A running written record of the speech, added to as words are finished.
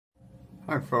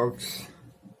Hi folks,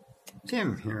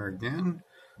 Tim here again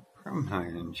from High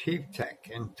and Cheap Tech,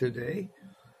 and today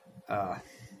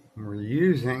we're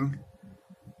using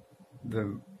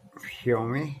the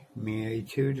Xiaomi Mi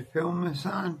A2 to film this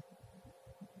on.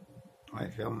 I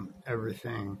film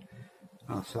everything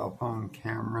on a cell phone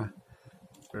camera,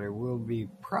 but I will be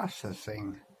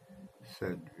processing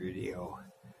said video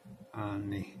on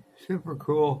the super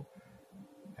cool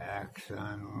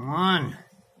Axon One.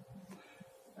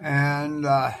 And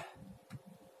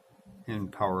in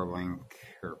PowerLink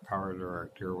or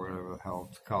PowerDirect or whatever the hell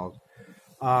it's called,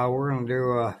 we're going to do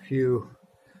a few.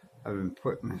 I've been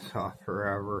putting this off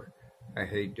forever. I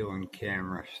hate doing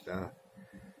camera stuff.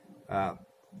 I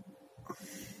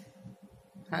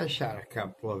shot a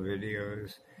couple of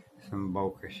videos, some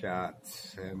bokeh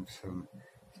shots and some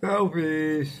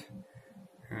selfies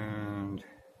and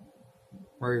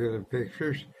regular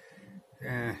pictures.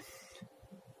 And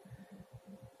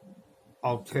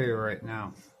I'll tell you right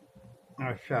now,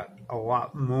 I've shot a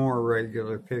lot more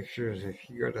regular pictures. If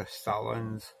you go to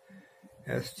Stallons,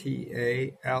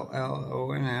 STALLONS,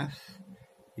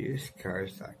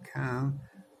 usedcars.com,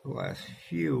 the last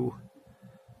few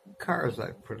cars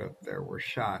I put up there were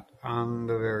shot on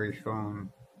the very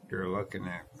phone you're looking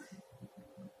at.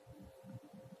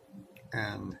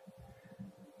 And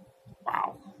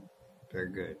wow, they're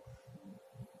good.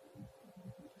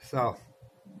 So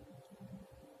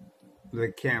the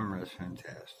camera is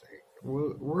fantastic.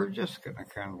 We're just going to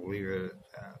kind of leave it at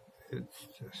that. It's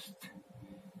just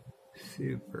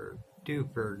super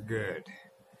duper good.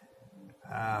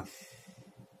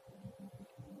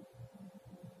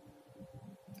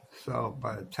 So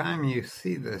by the time you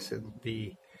see this, it'll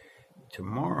be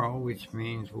tomorrow, which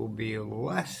means we'll be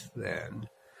less than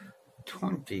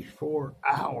 24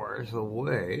 hours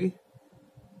away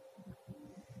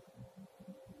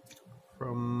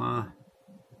from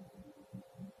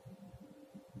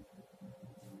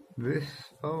this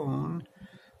phone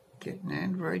getting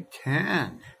Android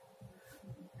 10.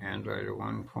 Android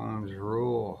One phones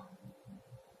rule.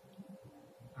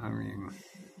 I mean,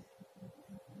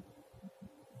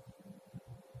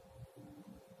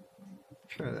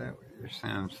 try that with your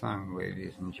Samsung,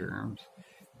 ladies and germs.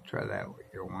 Try that with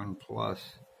your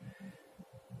OnePlus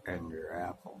and your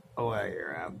Apple. Oh, yeah,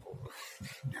 your Apple.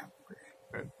 Not great,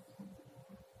 but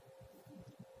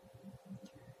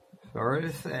sorry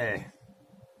to say.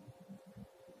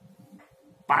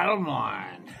 Bottom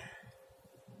line.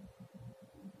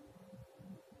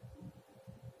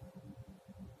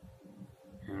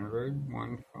 Android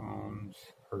One phones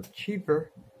are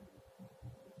cheaper,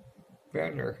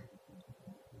 better,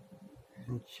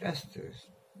 and just as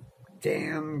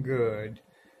damn good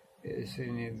as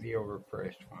any of the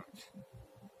overpriced ones.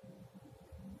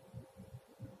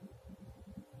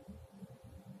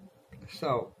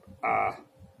 So,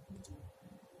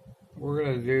 we're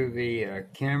going to do the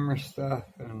camera stuff,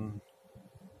 and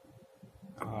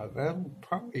that'll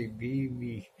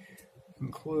probably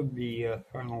include the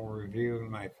final review and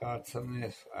my thoughts on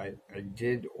this. I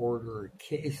did order a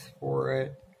case for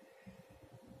it.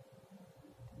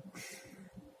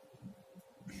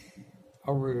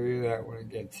 I'll review that when it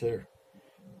gets here.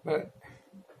 But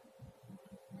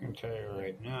I can tell you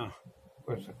right now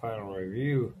what the final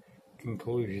review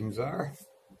conclusions are.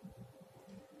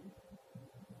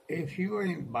 If you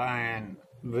ain't buying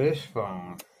this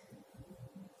phone,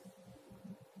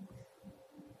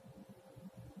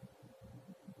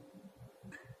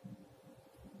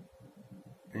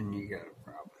 then you got a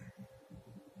problem.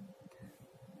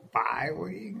 Buy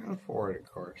what you can afford,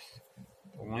 of course.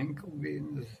 The link will be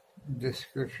in the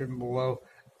description below.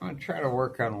 I'm going to try to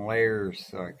work on layers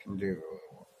so I can do the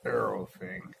little arrow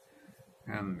thing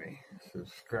and the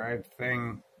subscribe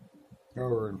thing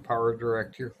over in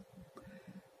PowerDirect.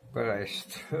 But I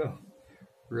still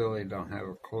really don't have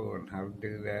a clue on how to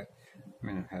do that. I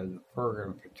mean, I've had the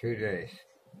program for 2 days.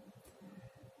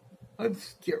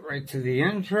 Let's get right to the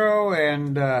intro,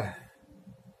 and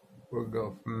we'll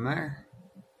go from there.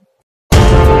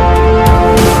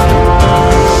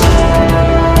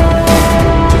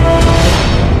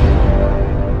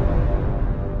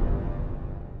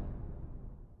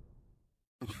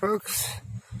 Folks,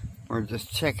 we're just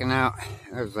checking out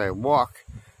as I walk.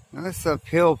 Now this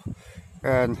uphill,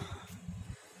 and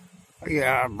I get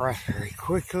out of breath very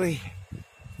quickly,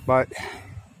 but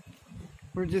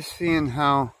we're just seeing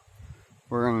how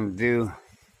we're going to do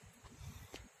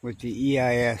with the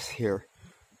EIS here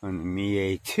on the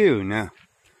Mi A2. Now,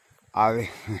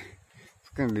 obviously, it's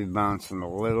going to be bouncing a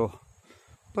little,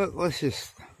 but let's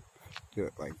just do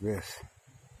it like this.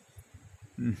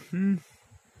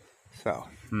 So,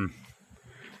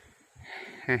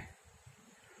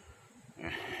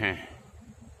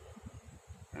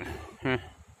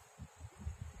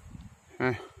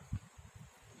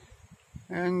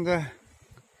 And I'm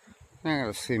not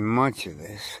going to see much of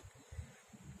this,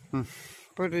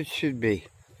 but it should be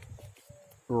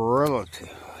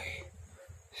relatively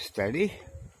steady,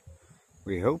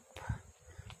 we hope.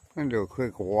 I'm going to do a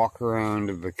quick walk around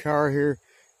of the car here,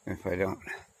 if I don't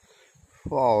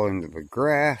fall into the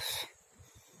grass.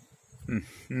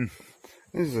 This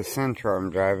is the Sentra I'm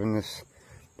driving. This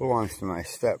belongs to my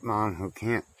stepmom who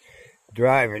can't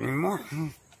drive anymore.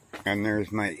 And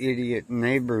there's my idiot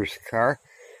neighbor's car.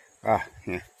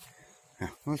 Yeah.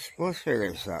 Let's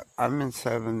figure this out. I'm in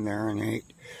 7, they're in 8,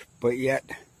 but yet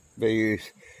they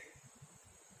use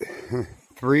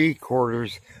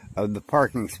 3/4 of the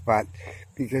parking spot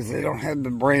because they don't have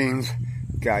the brains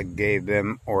God gave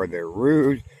them, or they're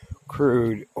rude,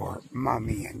 crude, or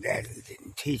mommy and daddy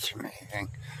didn't teach them anything.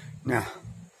 Now,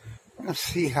 let's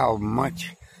see how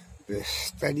much this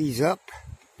steadies up.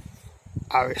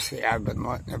 Obviously, I've been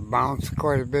letting it bounce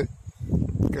quite a bit.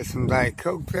 Got some Diet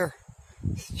Coke there.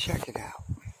 Let's check it out.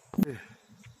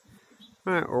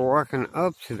 Alright, we're walking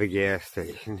up to the gas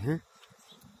station here.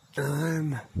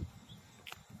 I'm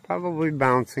probably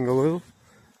bouncing a little.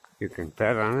 You can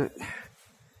bet on it.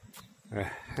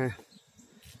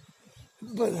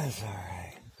 But that's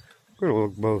alright. We're going to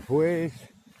look both ways.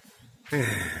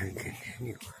 And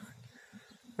continue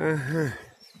on.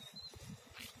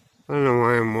 I don't know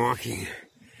why I'm walking.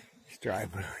 This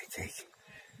drive would only take,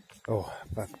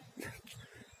 about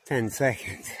 10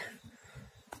 seconds.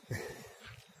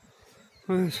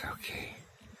 Well, that's okay.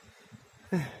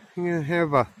 I'm going to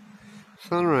have a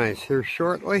sunrise here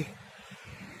shortly.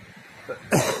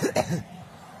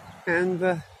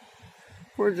 And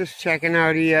we're just checking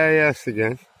out EIS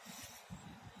again.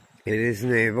 It is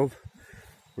enabled.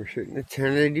 We're shooting at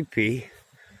 1080p.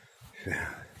 So,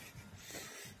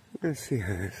 let's see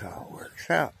how this all works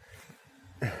out.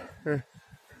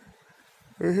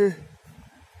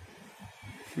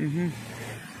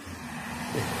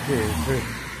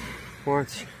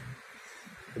 Watch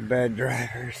the bad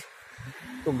drivers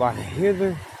go by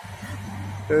hither,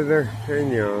 thither,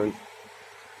 and yon.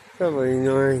 Totally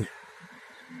annoying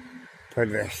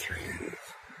pedestrians.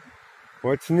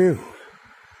 What's new?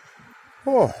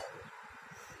 Oh.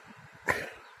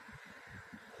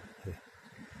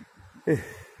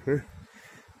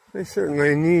 I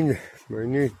certainly need my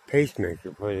new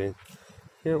pacemaker put in.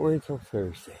 Can't wait till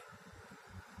Thursday.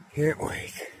 Can't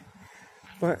wait.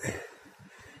 But,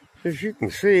 as you can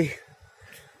see,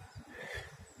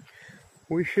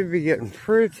 we should be getting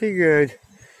pretty good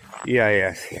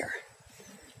EIS here.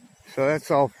 So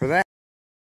that's all for that.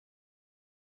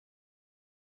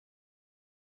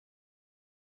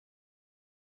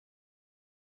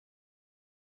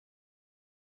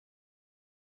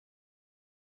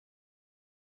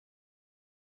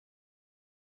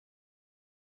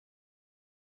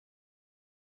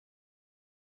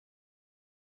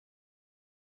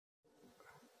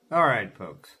 All right,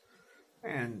 folks,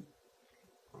 and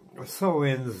so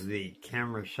ends the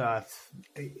camera shots.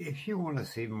 If you want to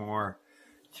see more,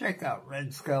 check out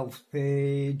Red Skull's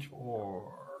page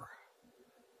or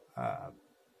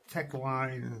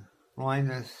Techline,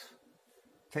 Linus,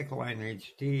 Techline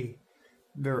HD.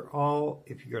 They're all,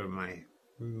 if you go to my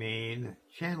main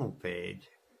channel page.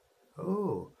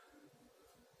 Oh,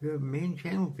 the main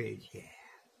channel page,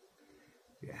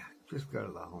 yeah. Just go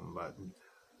to the home button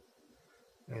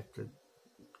at the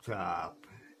top,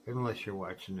 unless you're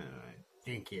watching it, I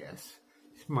think, yes,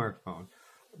 smartphone.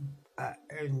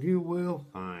 And you will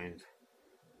find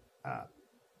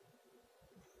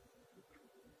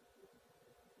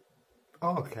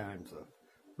all kinds of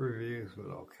reviews with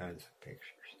all kinds of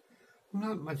pictures. I'm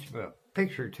not much of a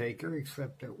picture taker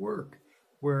except at work,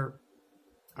 where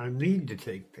I need to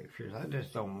take pictures. I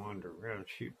just don't wander around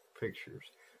shooting pictures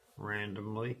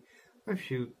randomly. I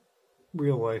shoot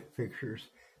real life pictures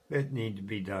that need to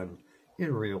be done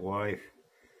in real life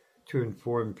to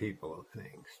inform people of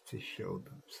things, to show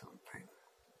them something.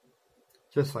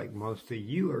 Just like most of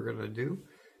you are going to do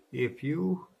if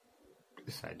you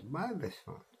decide to buy this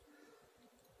phone.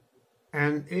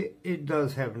 And it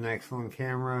does have an excellent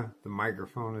camera. The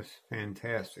microphone is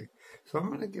fantastic. So I'm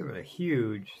going to give it a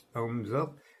huge thumbs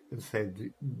up and say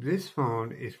this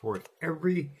phone is worth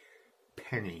every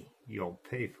penny you'll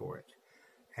pay for it.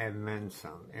 And then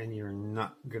some. And you're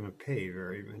not going to pay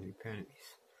very many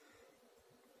pennies.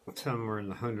 Somewhere in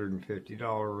the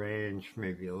 $150 range,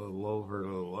 maybe a little over, a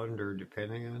little under,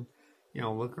 depending on,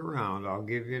 look around. I'll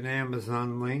give you an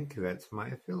Amazon link. That's my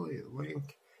affiliate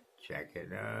link. Check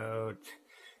it out.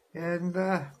 And,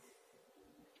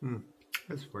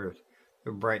 that's worth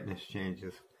the brightness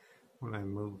changes when I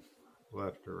move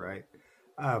left or right.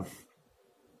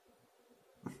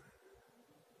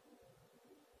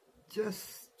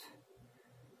 Just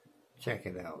check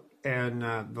it out. And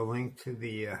the link to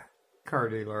the car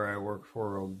dealer I work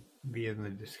for will be in the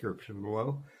description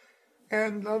below.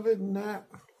 And other than that,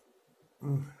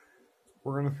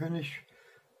 we're going to finish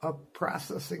up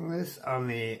processing this on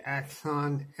the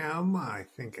Axon M. I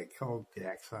think I called the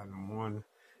Axon 1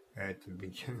 at the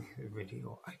beginning of the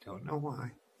video. I don't know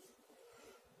why.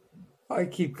 I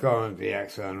keep calling it the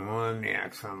Axon 1, the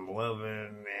Axon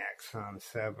 11, the Axon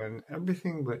 7,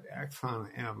 everything but Axon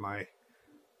M. I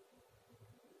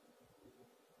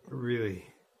really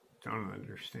don't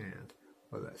understand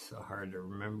why that's so hard to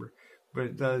remember. But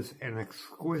it does an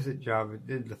exquisite job. It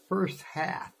did the first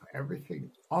half,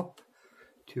 everything up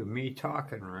to me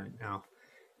talking right now,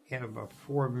 in about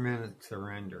 4 minutes of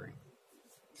rendering.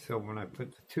 So when I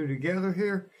put the two together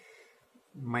here,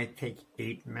 it might take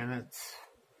 8 minutes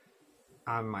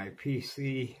on my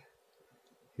PC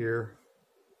here,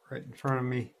 right in front of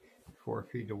me, 4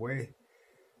 feet away.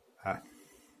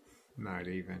 Not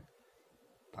even,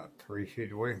 about 3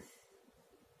 feet away.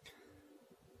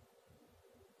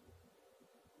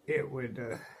 It would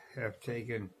have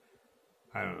taken,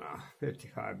 I don't know,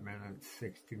 55 minutes,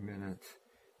 60 minutes.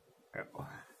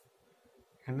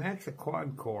 And that's a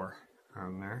quad core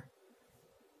on there.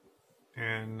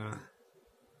 And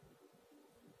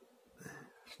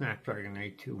Snapdragon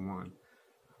 821.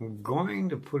 I'm going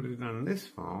to put it on this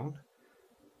phone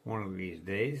one of these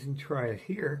days and try it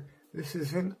here. This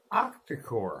is an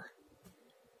octa-core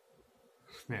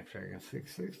Snapdragon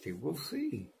 660. We'll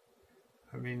see.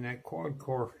 I mean, that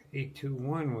quad-core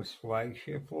 821 was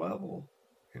flagship level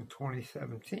in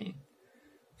 2017.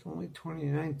 It's only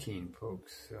 2019,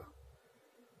 folks, so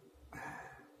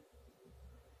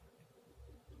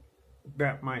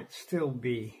that might still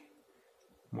be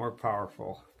more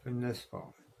powerful than this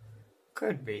phone.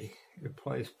 Could be. It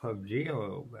plays PUBG a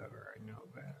little better, I know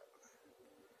that.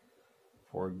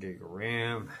 4 gig of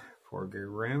RAM, 4 gig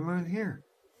of RAM on here.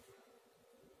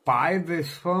 Buy this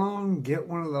phone, get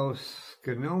one of those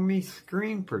Skinomi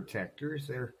screen protectors.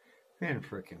 They're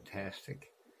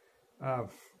fan-frickin-tastic.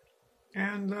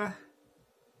 And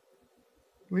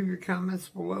leave your comments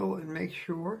below and make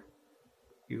sure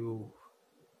you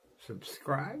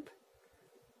subscribe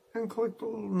and click the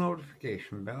little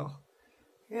notification bell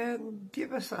and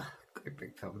give us a great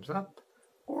big thumbs up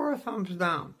or a thumbs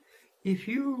down. If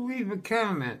you leave a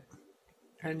comment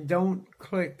and don't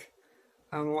click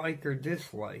on like or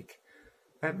dislike,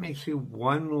 that makes you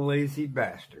one lazy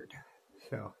bastard.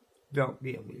 So don't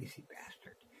be a lazy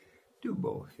bastard. Do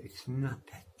both. It's not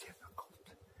that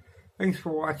difficult. Thanks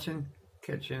for watching.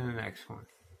 Catch you in the next one.